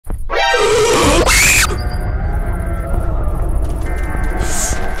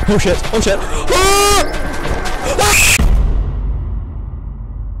Oh shit! Oh shit! Ah!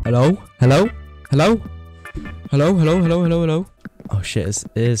 Hello? Hello? Hello? Hello? Hello? Hello? Hello? Hello? Oh shit! It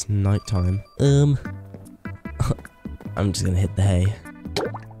is night time. I'm just gonna hit the hay.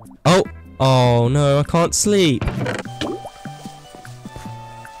 Oh! Oh no! I can't sleep.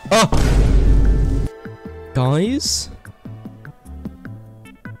 Oh! Guys?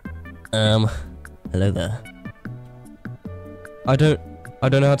 Hello there. I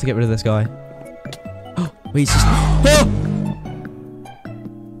don't know how to get rid of this guy. Oh, wait, he's just. Oh!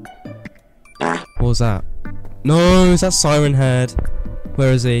 What was that? No, is that Siren Head?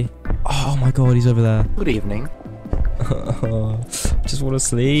 Where is he? Oh my god, he's over there. Good evening. I just want to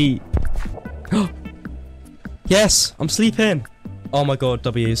sleep. Yes, I'm sleeping. Oh my god,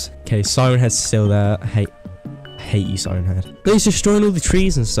 W's. Okay, Siren Head's still there. I hate you, Siren Head. But he's destroying all the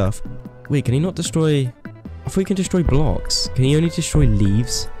trees and stuff. Wait, can he not destroy? I thought he can destroy blocks. Can he only destroy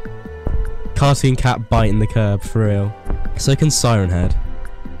leaves? Cartoon cat biting the curb, for real. So can Siren Head.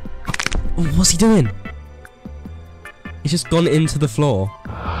 Oh, what's he doing? He's just gone into the floor.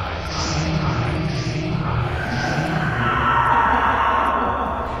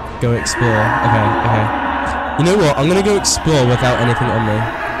 Go explore. Okay. You know what? I'm gonna go explore without anything on me.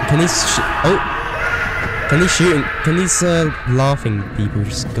 Can these Can these laughing people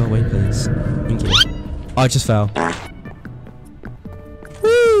just go away, please? Thank you. Oh, I just fell.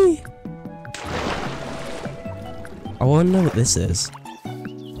 Whee! I want to know what this is.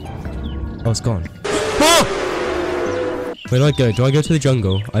 Oh, it's gone. Ah! Where do I go? Do I go to the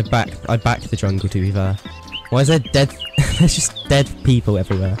jungle? I back the jungle, to be fair. Why is there dead? There's just dead people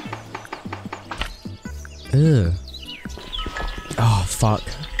everywhere. Ugh. Oh fuck!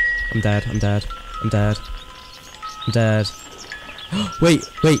 I'm dead. Wait.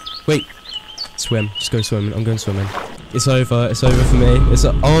 Swim. Just go swimming. I'm going swimming. It's over. It's over for me.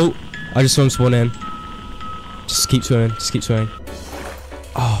 Oh! I just spawn in. Just keep swimming.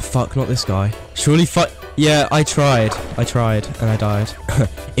 Oh fuck! Not this guy. Surely fight. Yeah, I tried and I died.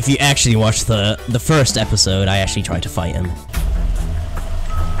 If you actually watch the first episode, I actually tried to fight him.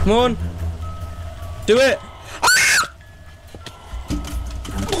 Come on! Do it!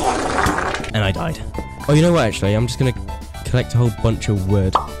 And I died. Oh, you know what, actually? I'm just gonna collect a whole bunch of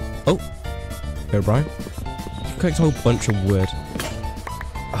wood. Oh! Go, Brian. Collect a whole bunch of wood.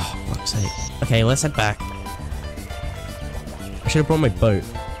 Oh, fuck's sake. Okay, let's head back. I should have brought my boat.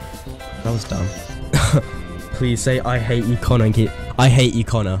 That was dumb. Please say I hate you, Connor, and keep. I hate you,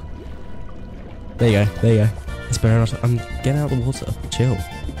 Connor. There you go. It's better not. I'm getting out of the water. Chill.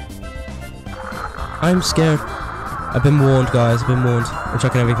 I'm scared. I've been warned, guys. I'm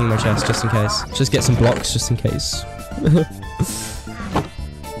chucking everything in my chest just in case. Just get some blocks just in case.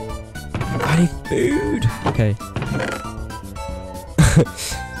 I need food. Okay.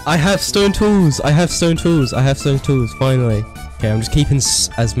 I have stone tools. Finally. Okay, I'm just keeping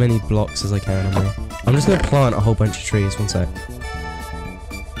as many blocks as I can on me. I'm just gonna plant a whole bunch of trees. One sec.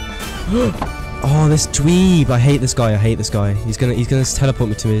 Oh, this dweeb! I hate this guy. He's gonna teleport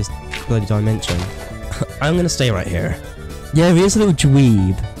me to his bloody dimension. I'm gonna stay right here. Yeah, he is a little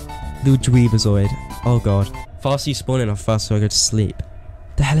dweeb. Little dweebazoid. Oh god. Faster you spawn in, or faster I go to sleep.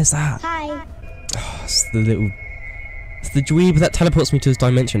 The hell is that? Hi. Oh, it's the dweeb that teleports me to his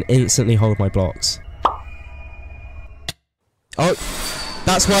dimension. Instantly hold my blocks. Oh,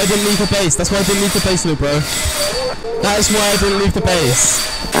 that's why I didn't leave the base. Little bro. That is why I didn't leave the base.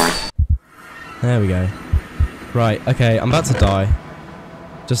 There we go. Right, okay, I'm about to die.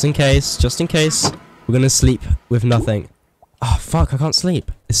 Just in case, we're gonna sleep with nothing. Oh, fuck, I can't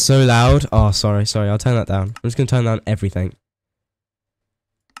sleep. It's so loud. Oh, sorry, I'll turn that down. I'm just gonna turn down everything.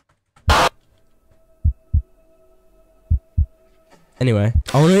 Anyway,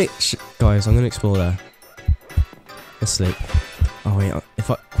 guys, I'm gonna explore there. Let's sleep. Oh wait, if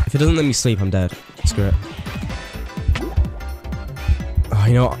it doesn't let me sleep, I'm dead. Screw it. Oh,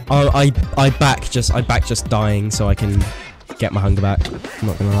 you know what? I back just dying so I can get my hunger back. I'm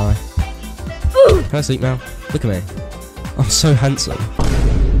not gonna lie. Can I sleep now? Look at me. I'm so handsome.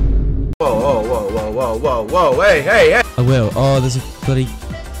 Whoa, hey. I will. Oh, there's a bloody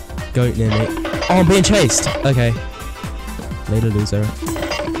goat near me. Oh, I'm being chased. Okay. Later, loser.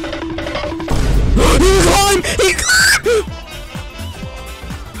 He climbed!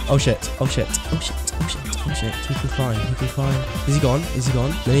 Oh shit. He can climb. Is he gone?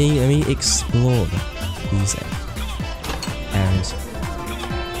 Let me explore these areas.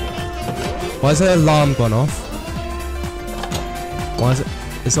 Why is that alarm gone off? Why is it?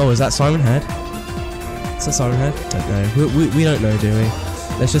 Is that Siren Head? Is that Siren Head? Don't know. We don't know, do we?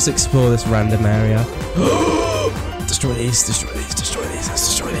 Let's just explore this random area. Destroy these. Let's destroy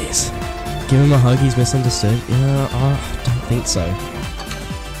these. Give him a hug, he's misunderstood. Yeah, I don't think so.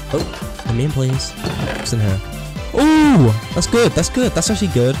 Oh, come in please. What's in here? Ooh, that's good, that's good, that's actually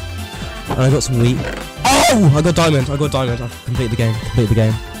good. And I got some wheat. Oh, I got diamond, I've completed the game,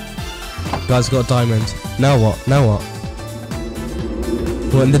 Guys, I got a diamond. Now what,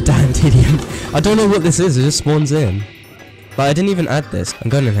 What in the damn tedium? I don't know what this is, it just spawns in. Like, I didn't even add this. I'm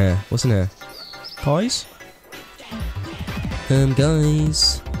going in here. What's in here? Guys?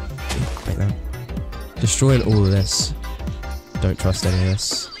 Guys. Wait now. Destroying all of this. Don't trust any of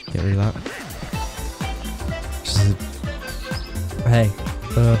this. Get rid of that. Hey.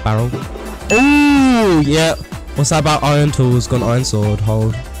 Barrel. Oh, yeah. What's that about iron tools? Got an iron sword.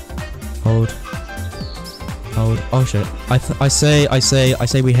 Hold. Oh shit. I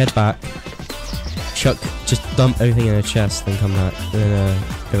say we head back. Chuck, just dump everything in a chest, then come back, and then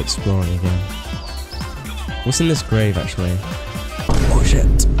go exploring again. What's in this grave, actually? Oh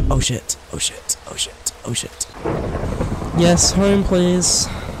shit! Oh shit! Oh shit! Oh shit! Oh shit! Yes, home please.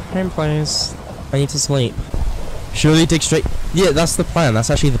 Home please. I need to sleep. Surely dig straight. Yeah, that's the plan. That's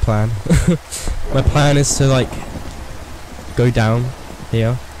actually the plan. My plan is to like go down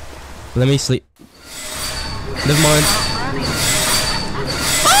here. Let me sleep. Never mind.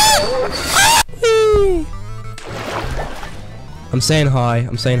 I'm saying hi.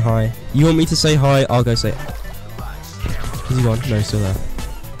 You want me to say hi? I'll go say. Is he gone? No, he's still there.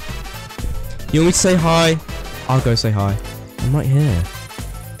 You want me to say hi? I'll go say hi. I'm right here.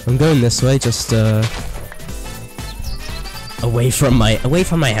 I'm going this way, just Away from my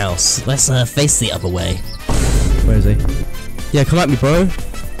house. Let's face the other way. Where is he? Yeah, come at me, bro.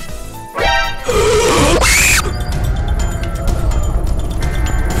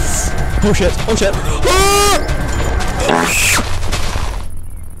 Oh shit! Oh shit!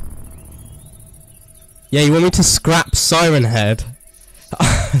 Yeah, you want me to scrap Siren Head?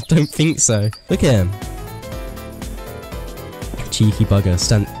 I don't think so. Look at him. Cheeky bugger.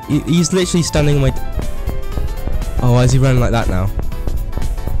 He's literally standing on my... Oh, why is he running like that now?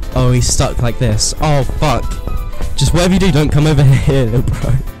 Oh, he's stuck like this. Oh, fuck. Just whatever you do, don't come over here,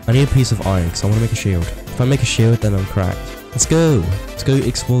 bro. I need a piece of iron, because I want to make a shield. If I make a shield, then I'm cracked. Let's go. Let's go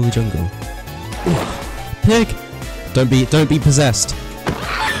explore the jungle. Ooh. Pig! Don't be possessed.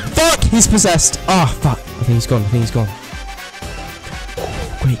 Fuck! He's possessed! Ah, oh, fuck. I think he's gone.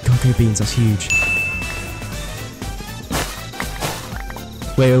 Wait, cocoa beans, that's huge.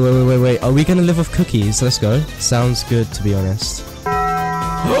 Wait. Are we gonna live off cookies? Let's go. Sounds good, to be honest.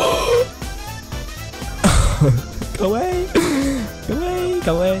 Go away!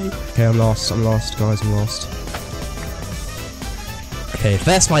 Go away! Okay, I'm lost, guys, I'm lost. Okay, if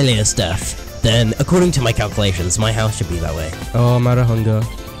that's my latest death, then according to my calculations, my house should be that way. Oh, I'm out of hunger.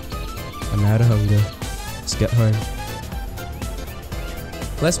 Let's get home.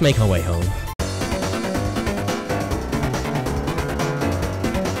 Let's make our way home.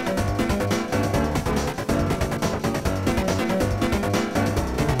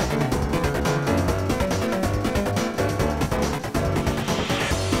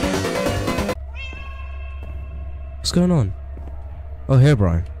 What's going on? Oh, here,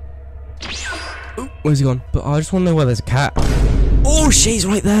 Brian. Oh, where's he gone? But I just want to know where there's a cat. Oh, she's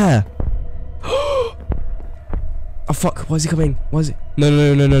right there. Oh fuck! Why is he coming? Why is it? No!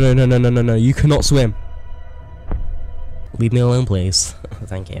 You cannot swim. Leave me alone, please.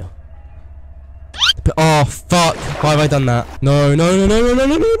 Thank you. But, oh fuck! Why have I done that? No!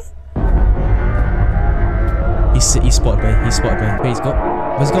 He spotted me. Wait, he's gone.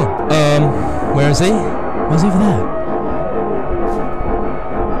 Where's he gone? Where is he? Where's he over there?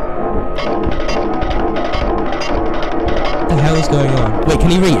 What the hell is going on? Wait, can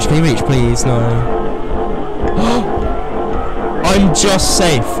he reach, please? No. I'm just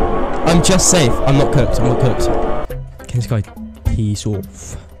safe. I'm not cooked. Can this guy peace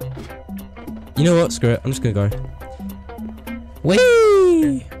off? You know what? Screw it. I'm just gonna go.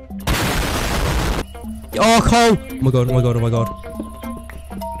 Whee! Oh, Cole! Oh my god.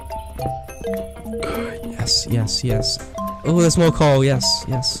 Yes. Oh, there's more coal. Yes.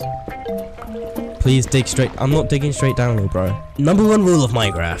 Please dig straight. I'm not digging straight down here, bro. Number one rule of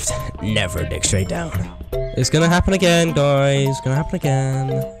Minecraft: never dig straight down. It's gonna happen again, guys. I'm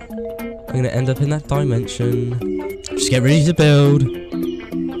gonna end up in that dimension. Just get ready to build.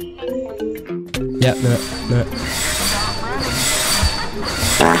 Yeah, no.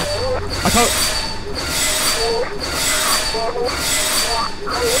 I can't.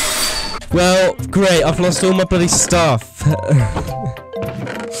 Well, great. I've lost all my bloody stuff.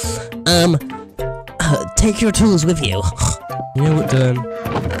 Take your tools with you. You know what, Dern?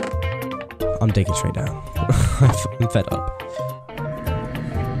 I'm digging straight down. I'm fed up.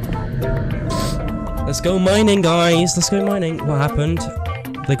 Let's go mining, guys. Let's go mining. What happened?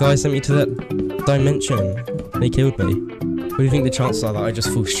 The guy sent me to that dimension. They killed me. What do you think the chances are that I just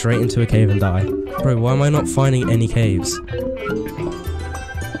fall straight into a cave and die? Bro, why am I not finding any caves?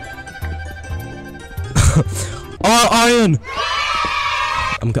 Oh, iron!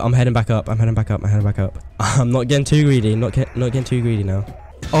 I'm heading back up. I'm heading back up. I'm heading back up. I'm not getting too greedy. Not getting too greedy now.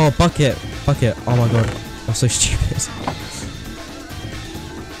 Oh, bucket. Bucket. Oh my god. I'm so stupid.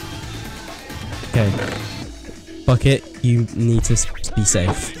 Okay. Bucket, you need to be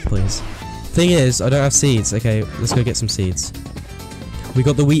safe, please. Thing is, I don't have seeds. Okay, let's go get some seeds. We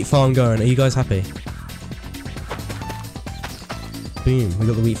got the wheat farm going. Are you guys happy? Boom. We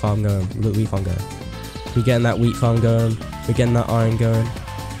got the wheat farm going. We got the wheat farm going. We're getting that wheat farm going. We're getting that iron going.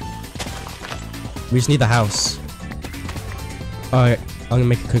 We just need the house. Alright, I'm gonna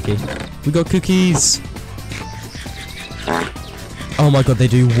make a cookie. We got cookies! Oh my god, they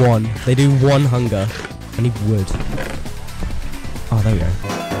do one. They do one hunger. I need wood. Oh, there we go.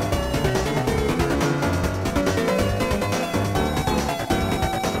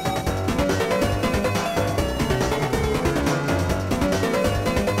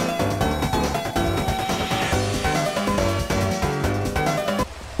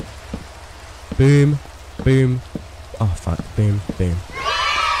 Boom, boom. Oh fuck, boom, boom.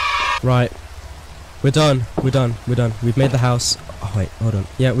 Right. We're done. We're done. We're done. We've made the house. Oh wait, hold on.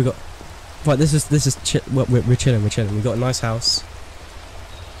 Yeah, we got. Right, this is we're chilling. We're chilling. We got a nice house,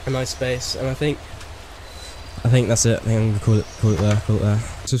 a nice space, and I think that's it. I think I'm gonna call it there.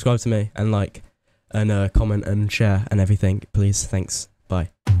 Subscribe to me and like, and comment and share and everything, please. Thanks. Bye.